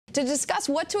To discuss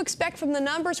what to expect from the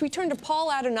numbers, we turn to Paul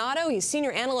Adornato. He's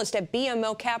senior analyst at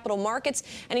BMO Capital Markets,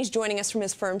 and he's joining us from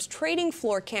his firm's trading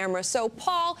floor camera. So,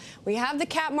 Paul, we have the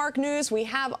cap mark news. We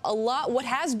have what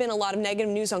has been a lot of negative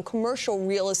news on commercial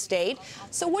real estate.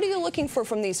 So what are you looking for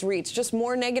from these REITs? Just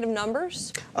more negative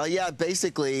numbers? Yeah,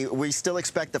 basically, we still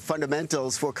expect the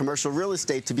fundamentals for commercial real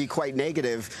estate to be quite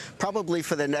negative, probably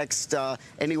for the next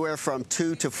anywhere from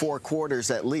 2 to 4 quarters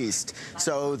at least.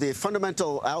 So the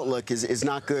fundamental outlook is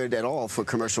not good at all for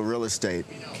commercial real estate.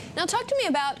 Now, talk to me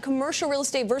about commercial real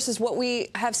estate versus what we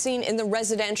have seen in the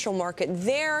residential market.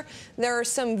 There are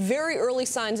some very early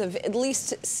signs of at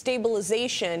least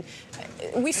stabilization.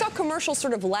 We saw commercial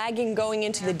sort of lagging going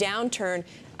into the downturn.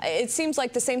 It seems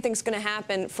like the same thing's going to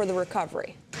happen for the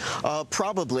recovery.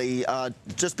 Probably,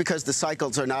 just because the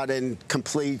cycles are not in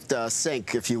complete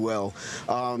sync, if you will.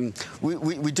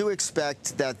 We do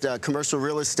expect that commercial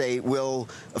real estate will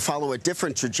follow a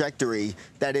different trajectory.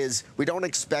 That is, we don't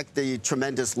expect the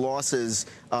tremendous losses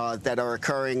that are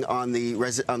occurring on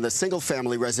the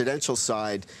single-family residential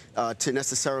side to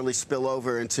necessarily spill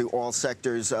over into all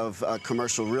sectors of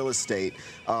commercial real estate.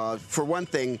 For one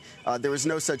thing, there is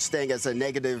no such thing as a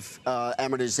negative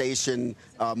amortization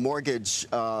mortgage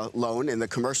loan in the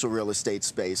commercial real estate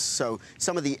space. So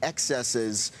some of the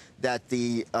excesses that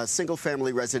the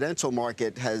single-family residential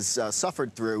market has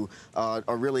suffered through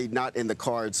are really not in the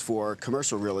cards for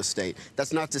commercial real estate.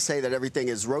 That's not to say that everything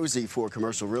is rosy for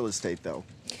commercial real estate, though.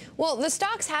 Well, the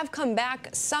stocks have come back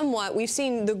somewhat. We've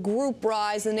seen the group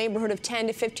rise in the neighborhood of 10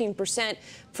 to 15%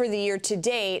 for the year to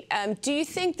date. Do you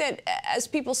think that as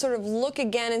people sort of look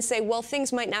again and say, well,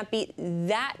 things might not be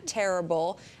that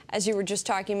terrible, as you were just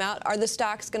talking about, are the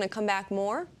stocks going to come back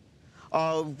more?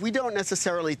 We don't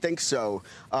necessarily think so.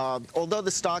 Although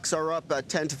the stocks are up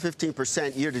 10 to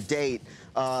 15% year to date,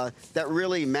 that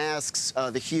really masks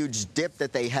the huge dip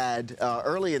that they had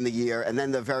early in the year and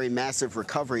then the very massive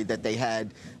recovery that they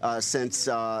had since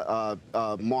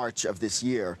March of this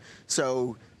year.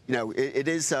 So, you know, it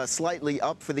is slightly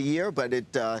up for the year, but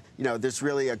there's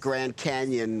really a Grand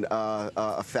Canyon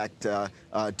effect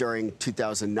during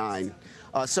 2009.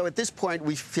 So at this point,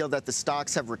 we feel that the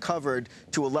stocks have recovered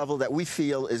to a level that we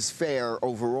feel is fair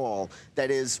overall.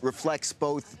 That is, reflects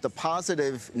both the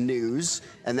positive news,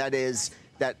 and that is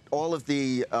that all of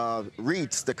the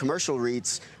REITs, the commercial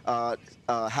REITs,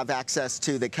 have access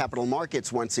to the capital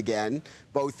markets once again,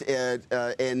 both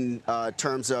in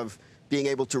terms of being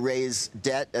able to raise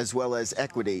debt as well as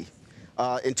equity.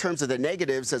 In terms of the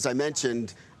negatives, as I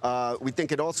mentioned, we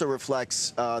think it also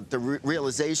reflects the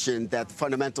realization that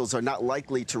fundamentals are not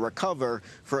likely to recover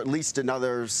for at least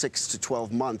another 6 to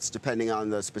 12 months, depending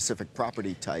on the specific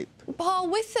property type. Paul,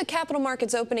 with the capital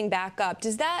markets opening back up,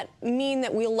 does that mean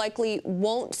that we likely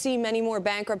won't see many more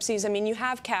bankruptcies? I mean, you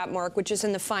have Capmark, which is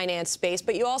in the finance space,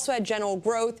 but you also had General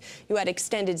Growth, you had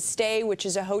Extended Stay, which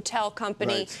is a hotel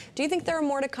company. Right. Do you think there are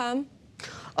more to come?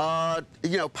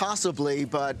 You know, possibly,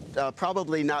 but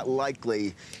probably not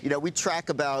likely. You know, we track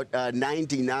about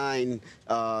 99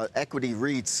 equity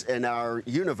REITs in our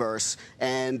universe,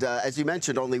 and as you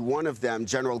mentioned, only one of them,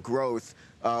 General Growth,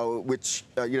 which,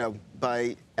 you know,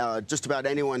 by just about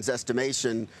anyone's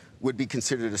estimation would be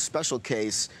considered a special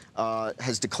case,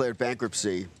 has declared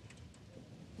bankruptcy.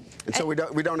 And so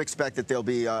we don't expect that there'll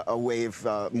be a wave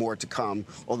more to come,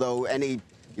 although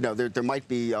you know, there might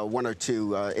be 1 or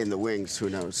 2 in the wings, who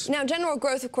knows. Now, General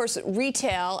Growth, of course,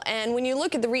 retail, and when you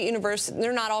look at the REIT universe,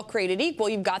 they're not all created equal.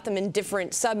 You've got them in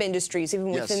different sub-industries, even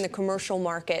within the commercial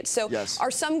market. So are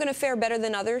some going to fare better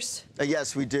than others?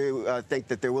 Yes, we do think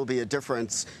that there will be a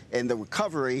difference in the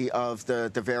recovery of the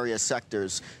various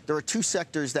sectors. There are 2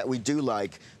 sectors that we do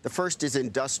like. The first is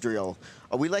industrial.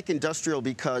 We like industrial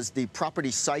because the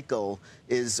property cycle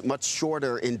is much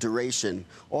shorter in duration.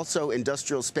 Also,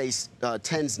 industrial space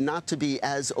tends not to be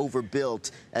as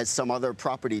overbuilt as some other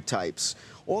property types.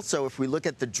 Also, if we look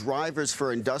at the drivers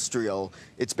for industrial,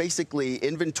 it's basically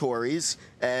inventories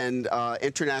and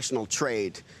international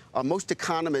trade. Most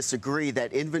economists agree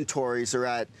that inventories are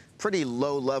at pretty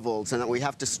low levels and that we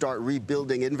have to start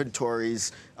rebuilding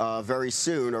inventories very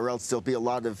soon, or else there'll be a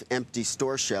lot of empty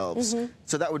store shelves.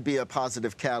 So that would be a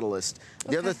positive catalyst.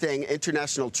 The other thing,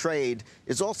 international trade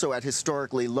is also at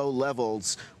historically low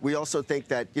levels. We also think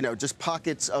that, you know, just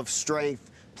pockets of strength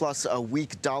plus a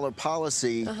weak dollar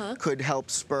policy could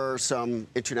help spur some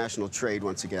international trade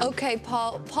once again. Okay,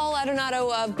 Paul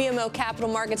Adornato of BMO Capital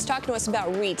Markets talking to us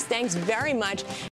about REITs. Thanks very much.